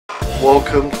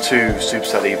Welcome to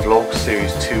Superstar League Vlog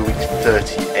Series 2 Week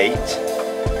 38.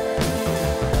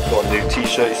 Got a new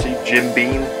t-shirt, you see, Jim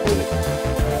Beam,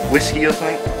 whiskey or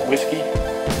something, whiskey.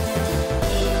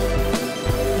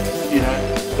 You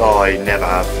know, I never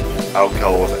have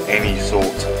alcohol of any sort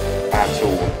at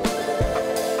all.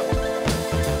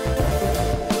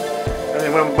 I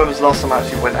mean, when was the last time I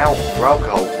actually went out for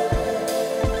alcohol?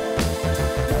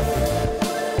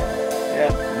 Yeah,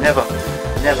 never.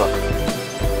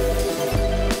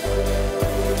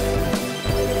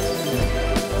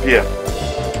 Yeah,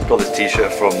 got this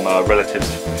t-shirt from relatives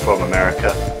from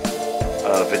America,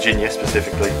 Virginia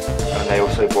specifically, and they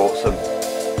also brought some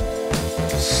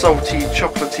salty,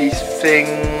 chocolatey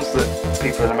things that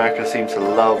people in America seem to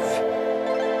love,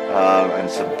 and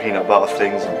some peanut butter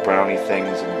things and brownie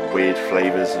things and weird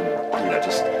flavours, and you know,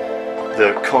 just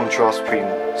the contrast between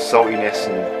saltiness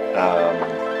and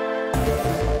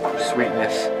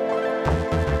sweetness.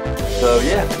 So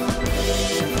yeah,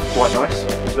 quite nice,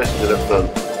 especially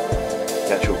the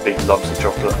actual big lumps of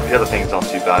chocolate. The other things aren't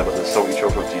too bad, but the salty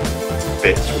chocolatey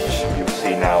bits, which you'll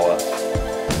see now, are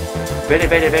very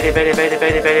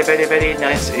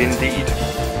nice indeed.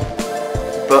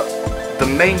 But the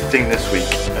main thing this week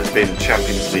has been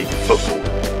Champions League football,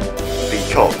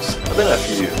 because I don't know if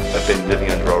you have been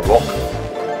living under a rock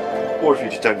or if you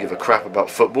just don't give a crap about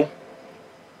football,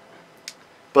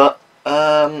 but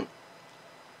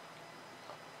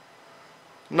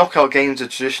knockout games are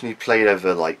traditionally played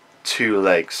over like 2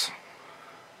 legs.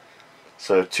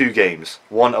 So 2 games,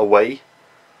 one away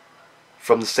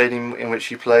from the stadium in which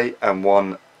you play and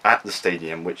one at the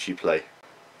stadium which you play.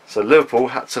 So Liverpool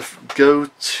had to go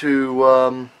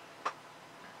to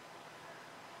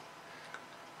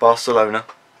Barcelona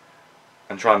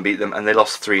and try and beat them, and they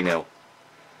lost 3-0.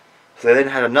 So they then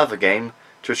had another game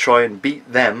to try and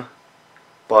beat them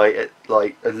by at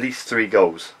least 3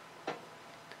 goals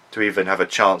to even have a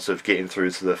chance of getting through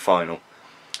to the final.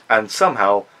 And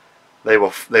somehow they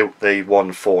won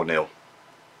 4-0.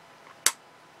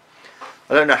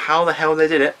 I don't know how the hell they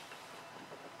did it.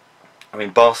 I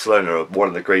mean, Barcelona are one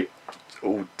of the great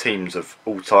teams of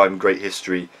all time, great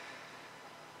history.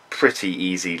 Pretty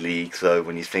easy league though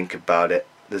when you think about it.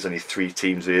 There's only 3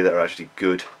 teams really that are actually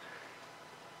good.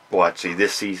 Well, actually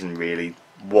this season really,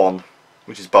 1,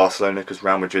 which is Barcelona, because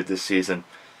Real Madrid this season,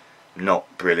 not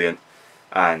brilliant.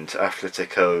 And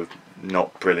Atletico,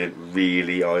 not brilliant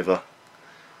really either,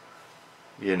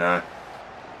 you know.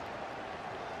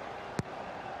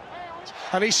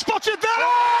 And he spotted that!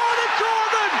 Oh, they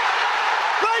caught them!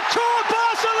 They caught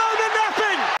Barcelona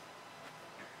napping!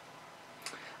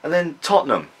 And then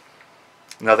Tottenham,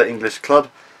 another English club,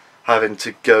 having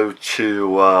to go to,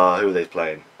 who are they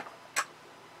playing?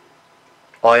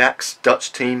 Ajax,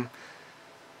 Dutch team.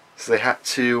 So they had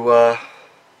to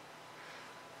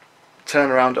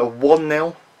turn around a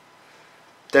 1-0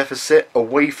 deficit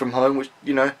away from home, which,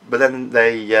 you know, but then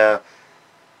they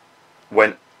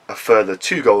went a further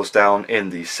 2 goals down in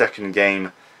the second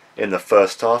game in the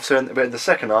first half. So in the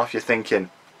second half you're thinking,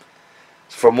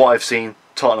 from what I've seen,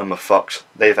 Tottenham are fucked,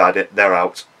 they've had it, they're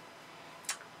out.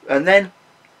 And then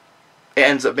it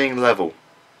ends up being level.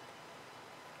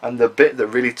 And the bit that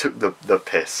really took the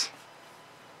piss,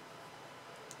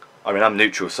 I mean, I'm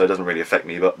neutral so it doesn't really affect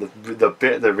me, but the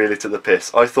bit that really took the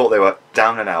piss, I thought they were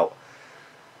down and out.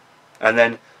 And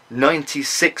then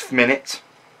 96th minute,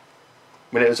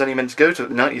 when it was only meant to go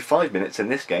to 95 minutes in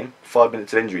this game, 5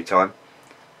 minutes of injury time,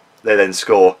 they then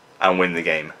score and win the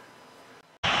game.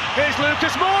 Here's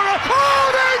Lucas Moura.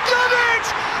 Oh, they did it!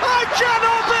 I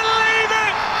cannot believe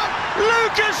it!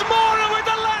 Lucas Moura with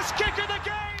the last kick of the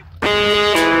game.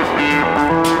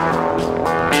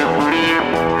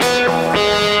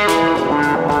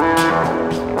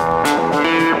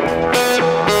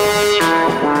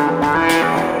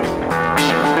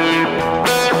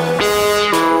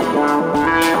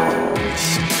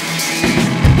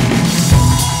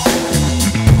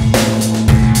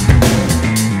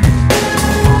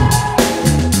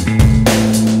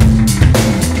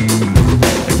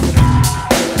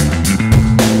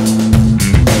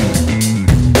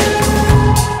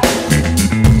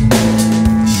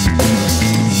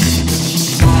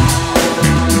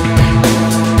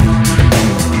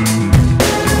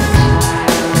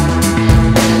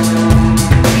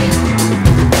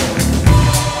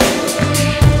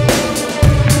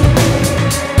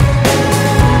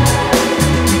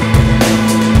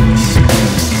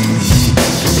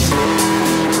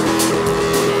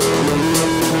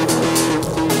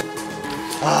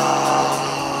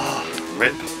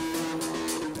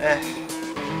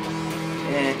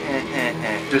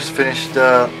 Just finished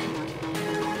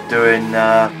doing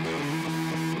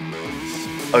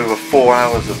over 4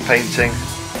 hours of painting,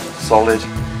 solid.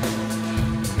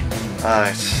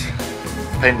 It's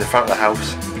painting the front of the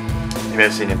house. You may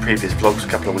have seen in previous vlogs a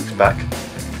couple of weeks back.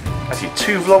 Actually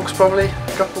 2 vlogs probably,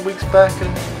 a couple of weeks back,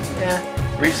 and yeah,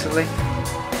 recently.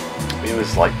 It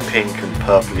was like pink and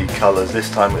purpley colours. This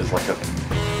time it was like a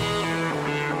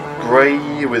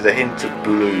grey with a hint of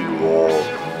blue or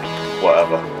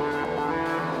whatever.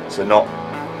 So not,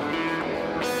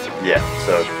 yeah,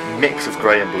 so mix of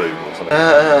grey and blue or something.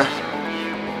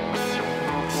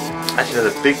 Actually, no,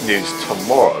 the big news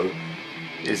tomorrow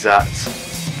is that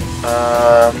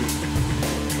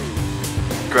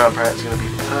grandparents are going to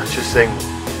be purchasing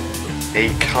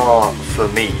a car for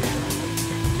me.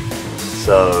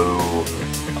 So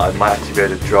I might actually be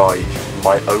able to drive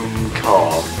my own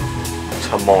car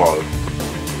tomorrow.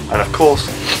 And of course,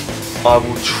 I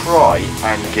will try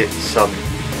and get some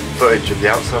footage of the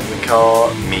outside of the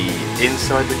car, me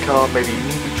inside the car, maybe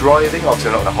me driving. Obviously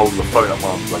I'm not going to hold the phone up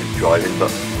while I'm bloody driving,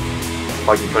 but if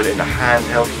I can put it in a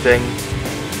handheld thing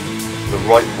the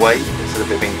right way instead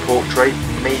of it being portrait,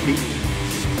 maybe,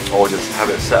 or just have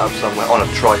it set up somewhere on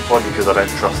a tripod, because I don't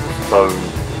trust the phone,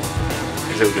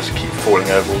 because it will just keep falling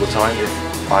over all the time if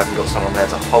I haven't got someone there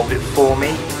to hold it for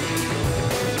me.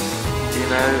 You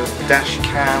know, dash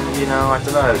cam, you know, I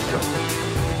don't know.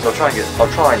 So I'll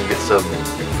try and get some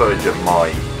footage of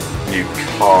my new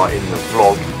car in the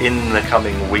vlog in the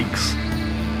coming weeks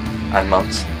and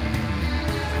months.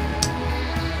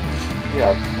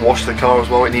 Yeah, wash the car as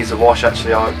well. It needs a wash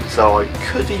actually, so I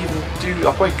could even do.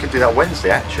 I probably could do that Wednesday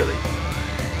actually.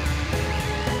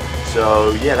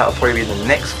 So yeah, that'll probably be the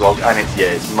next vlog, and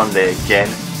it's Monday again.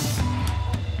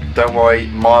 Don't worry,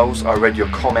 Miles. I read your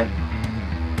comment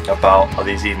about are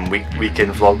these even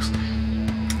weekend vlogs?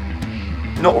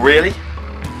 Not really,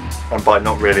 and by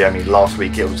not really I mean last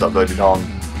week it was uploaded on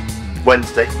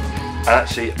Wednesday. And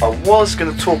actually I was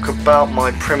going to talk about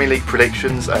my Premier League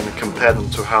predictions and compare them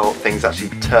to how things actually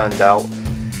turned out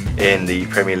in the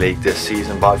Premier League this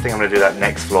season, but I think I'm going to do that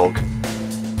next vlog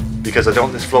because I don't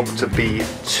want this vlog to be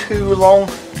too long.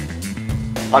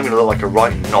 I'm going to look like a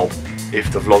right knob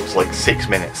if the vlog's like 6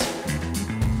 minutes.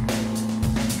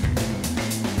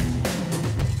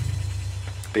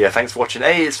 But yeah, thanks for watching.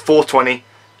 Hey, it's 4:20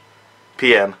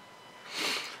 PM.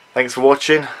 Thanks for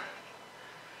watching,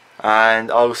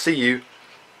 and I will see you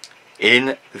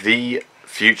in the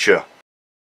future.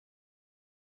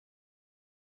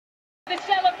 The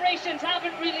celebrations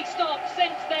haven't really stopped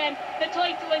since then. The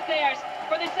title is theirs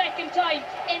for the second time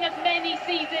in as many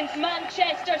seasons.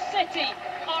 Manchester City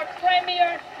are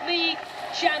Premier League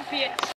champions.